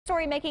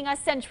Story making us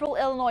Central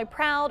Illinois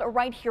proud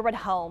right here at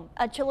home.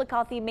 A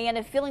Chillicothe man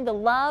is feeling the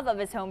love of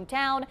his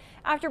hometown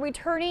after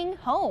returning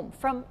home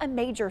from a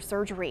major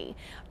surgery.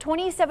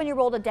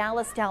 27-year-old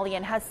Dallas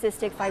stallion has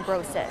cystic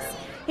fibrosis.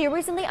 He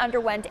recently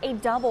underwent a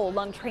double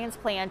lung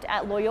transplant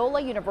at Loyola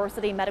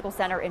University Medical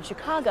Center in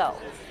Chicago.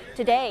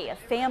 Today,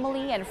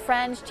 family and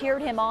friends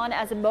cheered him on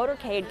as a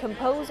motorcade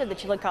composed of the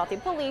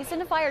Chillicothe Police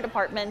and Fire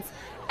Departments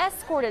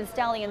escorted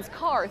Stallion's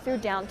car through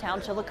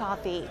downtown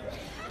Chillicothe.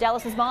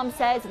 Dallas's mom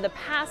says in the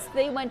past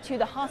they went to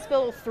the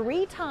hospital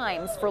 3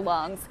 times for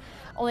lungs,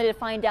 only to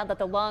find out that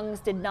the lungs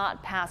did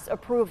not pass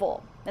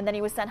approval, and then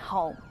he was sent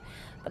home.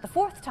 But the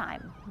 4th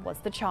time was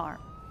the charm.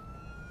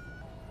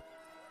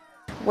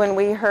 When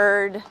we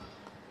heard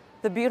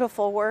the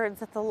beautiful words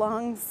that the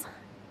lungs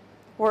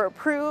were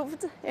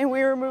approved and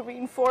we were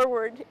moving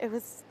forward, it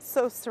was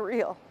so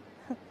surreal.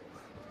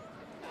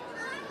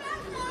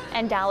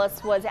 And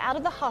Dallas was out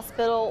of the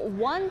hospital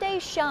 1 day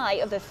shy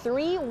of the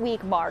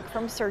 3-week mark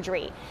from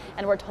surgery,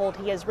 and we're told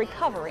he is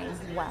recovering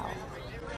well.